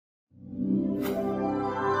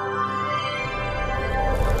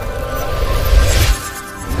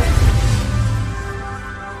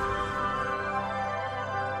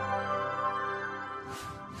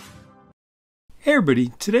Hey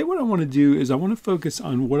everybody, today what I want to do is I want to focus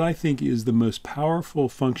on what I think is the most powerful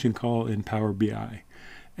function call in Power BI.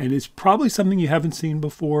 And it's probably something you haven't seen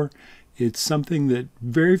before. It's something that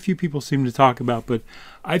very few people seem to talk about, but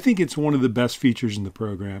I think it's one of the best features in the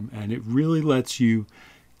program, and it really lets you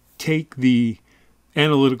take the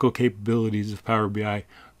analytical capabilities of Power BI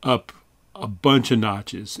up a bunch of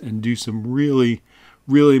notches and do some really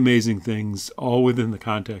amazing things, all within the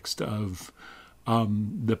context of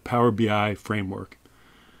the Power BI framework.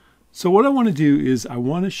 So what I want to do is I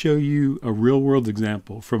want to show you a real-world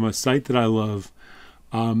example from a site that I love.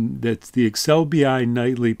 That's the Excel BI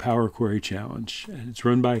Nightly Power Query Challenge, and it's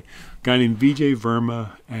run by a guy named Vijay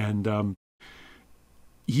Verma, and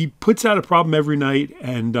he puts out a problem every night,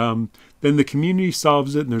 and then the community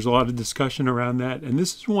solves it, and there's a lot of discussion around that. And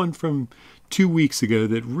this is one from 2 weeks ago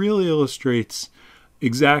that really illustrates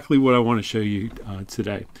exactly what I want to show you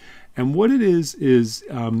today. And what it is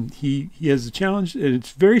he has a challenge, and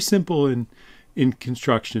it's very simple in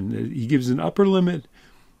construction. He gives an upper limit,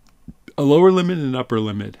 a lower limit, and an upper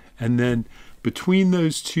limit. And then between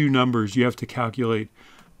those two numbers, you have to calculate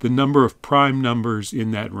the number of prime numbers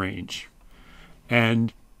in that range.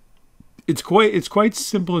 And it's quite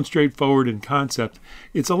simple and straightforward in concept.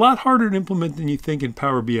 It's a lot harder to implement than you think in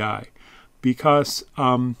Power BI, because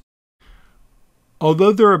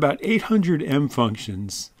although there are about 800 M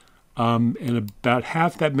functions, and about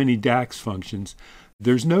half that many DAX functions,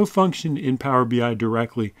 there's no function in Power BI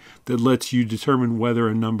directly that lets you determine whether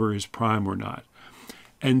a number is prime or not.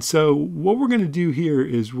 And so what we're going to do here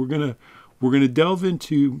is we're going to delve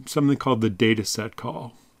into something called the data set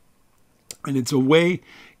call. And it's a way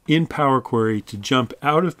in Power Query to jump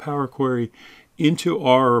out of Power Query into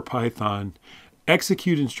R or Python,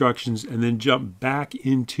 execute instructions, and then jump back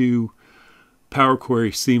into Power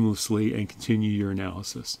Query seamlessly and continue your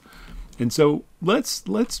analysis. And so let's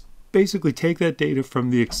basically take that data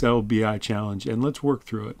from the Excel BI challenge and let's work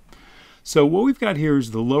through it. So what we've got here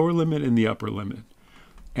is the lower limit and the upper limit.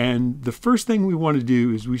 And the first thing we want to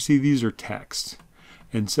do is we see these are text.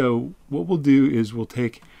 And so what we'll do is we'll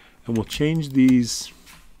take and we'll change these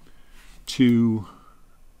to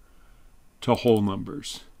whole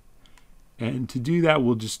numbers. And to do that,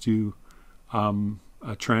 we'll just do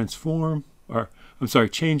a transform, or I'm sorry,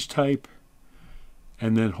 change type,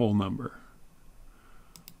 and then whole number.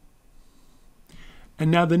 And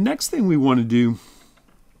now the next thing we want to do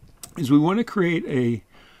is we want to create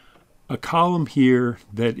a column here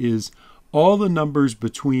that is all the numbers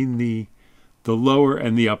between the lower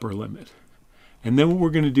and the upper limit. And then what we're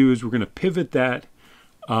going to do is we're going to pivot that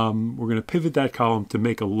column to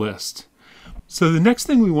make a list. So the next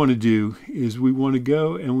thing we want to do is we want to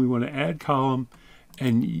go and we want to add column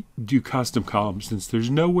and do custom columns, since there's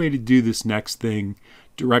no way to do this next thing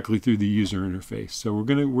directly through the user interface. So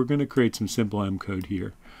we're gonna create some simple M code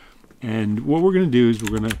here. And what we're gonna do is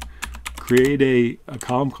we're gonna create a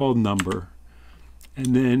column called number,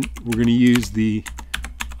 and then we're gonna use the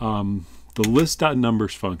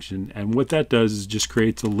list.numbers function. And what that does is just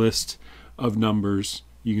creates a list of numbers.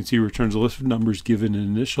 You can see it returns a list of numbers given an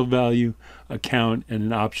initial value, a count, and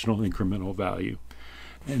an optional incremental value.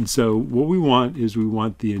 And so what we want is we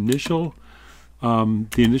want the initial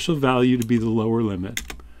value to be the lower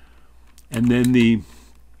limit, and then the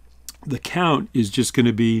count is just going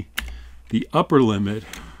to be the upper limit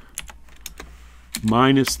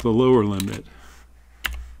minus the lower limit,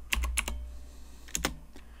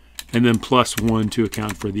 and then plus 1 to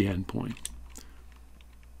account for the endpoint.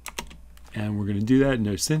 And we're going to do that,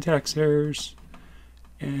 no syntax errors,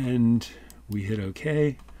 and we hit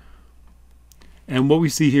OK. And what we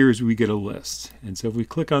see here is we get a list. And so if we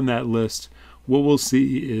click on that list, what we'll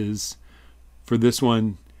see is for this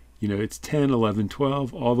one, it's 10, 11,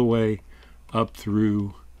 12, all the way up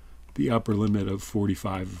through the upper limit of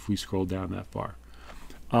 45 if we scroll down that far.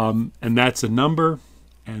 And that's a number,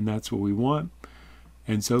 and that's what we want.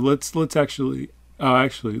 And so let's actually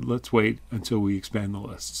let's wait until we expand the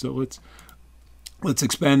list. So let's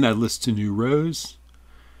expand that list to new rows,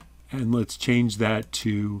 and let's change that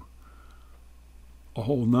to a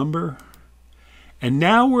whole number. And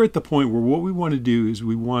now we're at the point where what we want to do is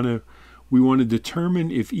we want to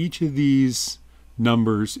determine if each of these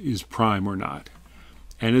numbers is prime or not.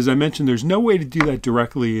 And as I mentioned, there's no way to do that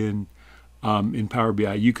directly in Power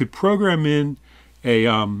BI. You could program in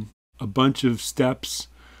a bunch of steps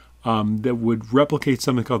that would replicate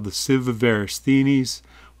something called the sieve of Eratosthenes,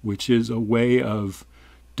 which is a way of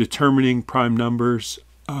determining prime numbers.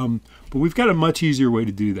 But we've got a much easier way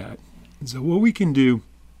to do that. And so what we can do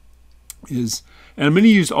is, and I'm going to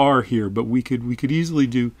use R here, but we could easily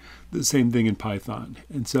do the same thing in Python.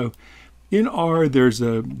 And so in R, there's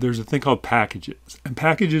a thing called packages, and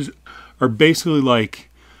packages are basically like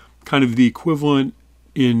kind of the equivalent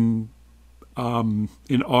in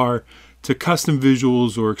R to custom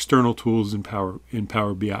visuals or external tools in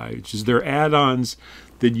Power BI, which is they're add-ons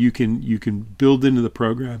that you can build into the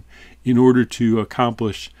program in order to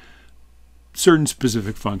accomplish certain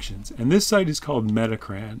specific functions. And this site is called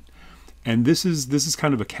Metacran, and this is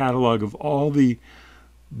kind of a catalog of all the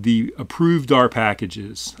approved R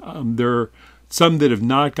packages. There are some that have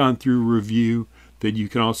not gone through review that you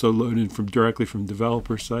can also load in directly from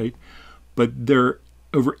developer site, but there are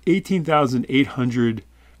over 18,800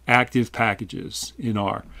 active packages in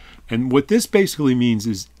R. And what this basically means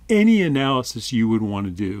is any analysis you would want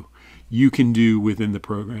to do, you can do within the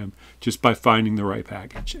program just by finding the right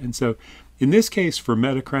package. And so in this case for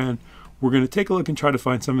Metacran, we're going to take a look and try to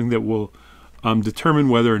find something that will determine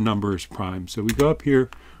whether a number is prime. So we go up here,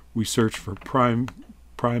 we search for prime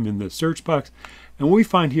in the search box, and what we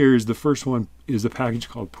find here is the first one is a package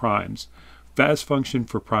called primes, fast function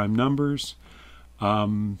for prime numbers,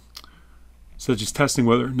 such as testing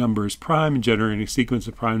whether a number is prime and generating a sequence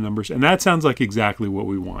of prime numbers. And that sounds like exactly what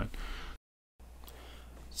we want.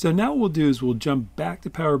 So now what we'll do is we'll jump back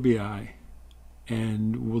to Power BI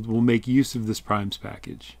and we'll make use of this primes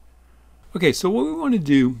package. Okay, so what we want to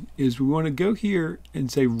do is we want to go here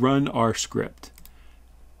and say run R script.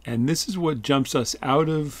 And this is what jumps us out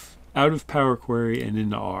of Power Query and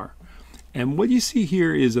into R. And what you see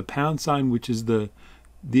here is a £, which is the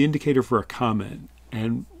indicator for a comment.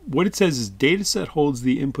 And what it says is dataset holds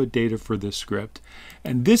the input data for this script.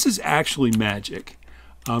 And this is actually magic,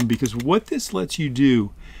 because what this lets you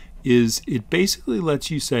do is it basically lets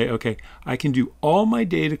you say, okay, I can do all my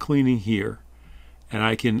data cleaning here, and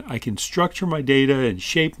I can structure my data and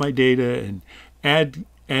shape my data and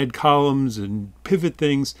add columns and pivot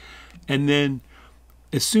things. And then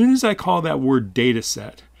as soon as I call that word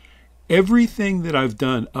dataset, everything that I've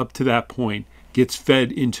done up to that point gets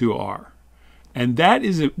fed into R. And that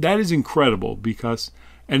is incredible because,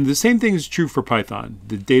 and the same thing is true for Python.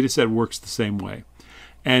 The data set works the same way.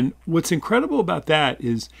 And what's incredible about that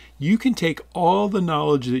is you can take all the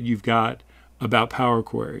knowledge that you've got about Power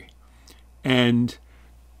Query and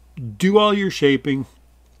do all your shaping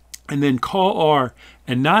and then call R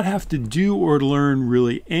and not have to do or learn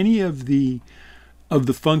really any of the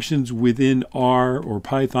functions within R or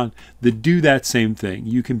Python that do that same thing.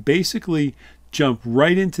 You can basically jump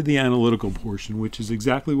right into the analytical portion, which is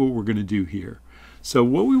exactly what we're going to do here. So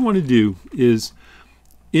what we want to do is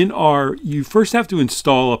in R, you first have to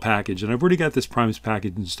install a package. And I've already got this primes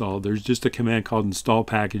package installed. There's just a command called install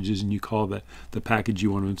packages, and you call that the package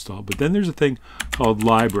you want to install. But then there's a thing called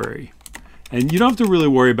library. And you don't have to really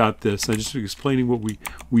worry about this. I'm just explaining what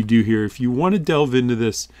we do here. If you want to delve into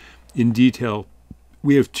this in detail,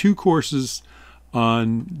 we have 2 courses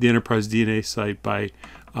on the Enterprise DNA site by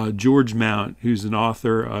George Mount, who's an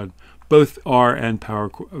author on both R and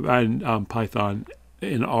Python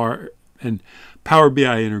in R and Power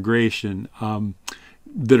BI integration,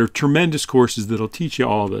 that are tremendous courses that'll teach you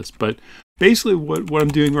all this. But basically what I'm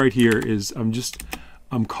doing right here is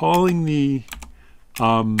I'm calling the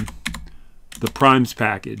primes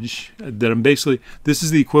package that this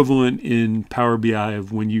is the equivalent in Power BI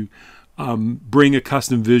of when you bring a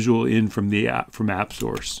custom visual in from App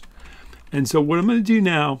Source. And so what I'm going to do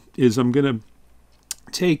now is I'm going to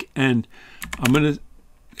take and I'm going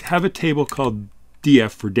to have a table called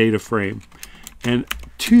DF for data frame. And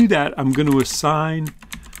to that, I'm going to assign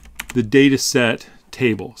the data set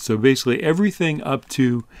table. So basically everything up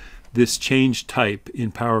to this change type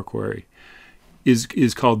in Power Query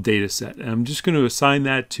is called data set. And I'm just going to assign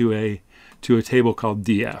that to a table called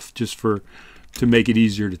DF just to make it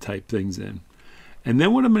easier to type things in. And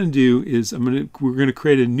then what I'm going to do is we're going to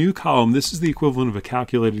create a new column. This is the equivalent of a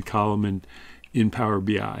calculated column in Power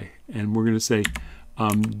BI. And we're going to say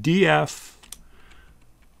DF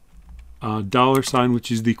 $,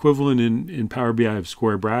 which is the equivalent in Power BI of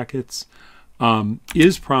square brackets,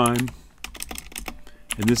 is prime.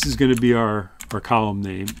 And this is going to be our column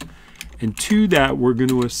name. And to that, we're going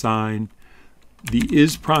to assign the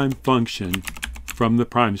isPrime function from the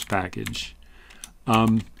primes package.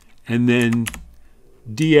 And then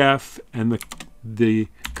DF and the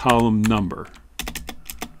column number.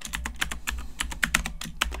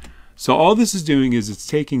 So all this is doing is it's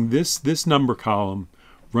taking this number column,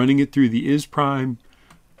 running it through the isPrime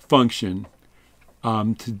function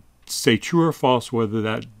to say true or false whether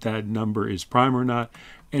that number is prime or not,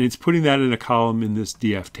 and it's putting that in a column in this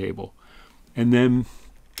DF table. And then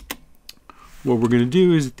what we're going to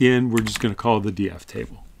do is at the end we're just going to call the DF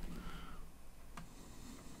table.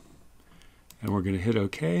 And we're going to hit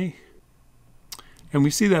OK. And we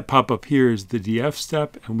see that pop up here as the df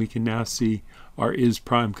step, and we can now see our is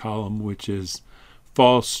prime column, which is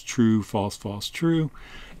false, true, false, false, true.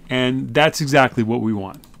 And that's exactly what we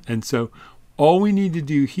want. And so all we need to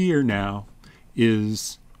do here now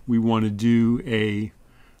is we want to do a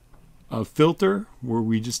filter where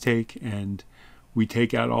we just take and we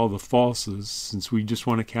take out all the falses, since we just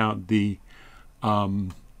want to count the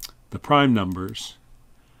prime numbers.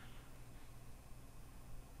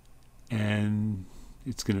 And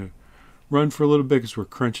it's going to run for a little bit because we're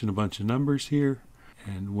crunching a bunch of numbers here.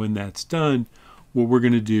 And when that's done, what we're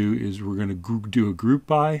going to do is we're going to do a group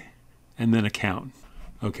by and then a count.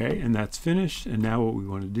 Okay, and that's finished. And now what we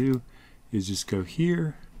want to do is just go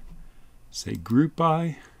here, say group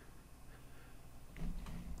by,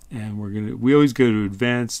 and we always go to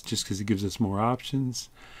advanced just because it gives us more options.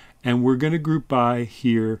 And we're going to group by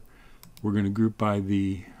here. We're going to group by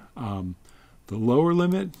the lower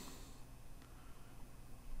limit.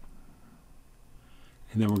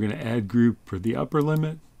 And then we're going to add group for the upper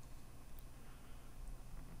limit.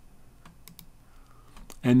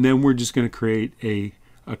 And then we're just going to create a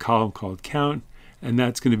column called count, and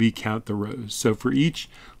that's going to be count the rows. So for each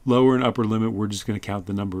lower and upper limit, we're just going to count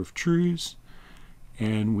the number of trues,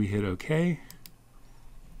 and we hit OK.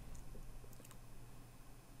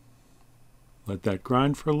 Let that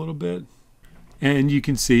grind for a little bit. And you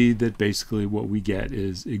can see that basically what we get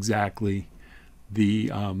is exactly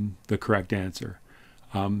the correct answer.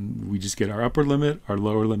 We just get our upper limit, our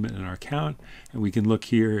lower limit, and our count. And we can look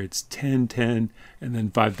here, it's 10, 10, and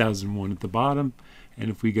then 5001 at the bottom. And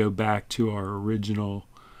if we go back to our original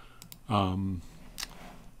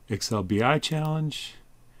Excel BI challenge,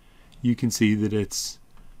 you can see that it's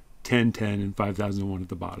 10, 10, and 5001 at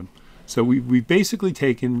the bottom. So we've basically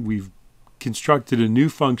we've constructed a new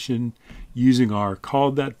function using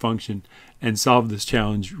called that function and solved this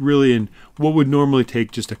challenge really in what would normally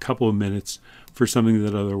take just a couple of minutes for something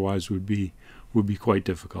that otherwise would be quite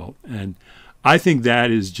difficult. And I think that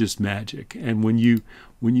is just magic. And when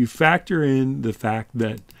you factor in the fact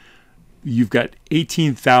that you've got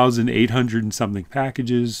 18,800 and something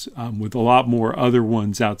packages with a lot more other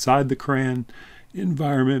ones outside the CRAN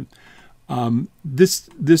environment,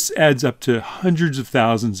 this adds up to hundreds of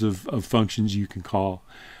thousands of functions you can call,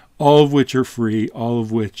 all of which are free, all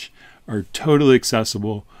of which are totally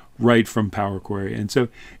accessible right from Power Query. And so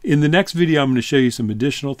in the next video, I'm going to show you some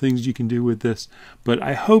additional things you can do with this, but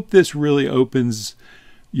I hope this really opens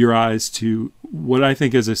your eyes to what I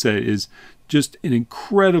think, as I said, is just an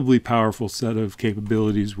incredibly powerful set of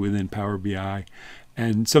capabilities within Power BI,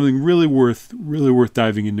 and something really worth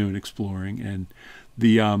diving into and exploring. And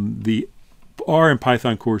the R and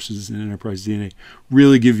Python courses in Enterprise DNA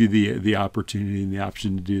really give you the opportunity and the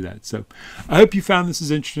option to do that. So I hope you found this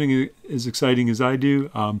as interesting, as exciting as I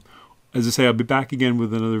do. As I say, I'll be back again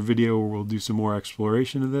with another video where we'll do some more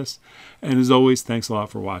exploration of this. And as always, thanks a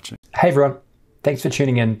lot for watching. Hey everyone, thanks for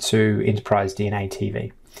tuning in to Enterprise DNA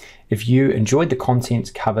TV. If you enjoyed the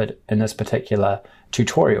content covered in this particular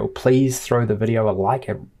tutorial, please throw the video a like.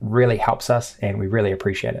 It really helps us and we really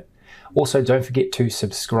appreciate it. Also, don't forget to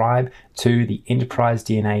subscribe to the Enterprise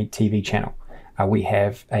DNA TV channel. We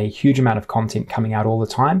have a huge amount of content coming out all the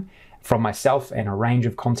time from myself and a range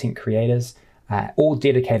of content creators, all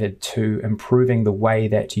dedicated to improving the way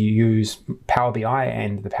that you use Power BI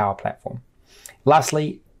and the Power Platform.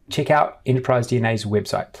 Lastly, check out Enterprise DNA's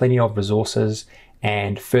website. Plenty of resources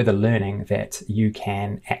and further learning that you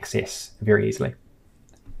can access very easily.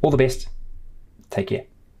 All the best. Take care.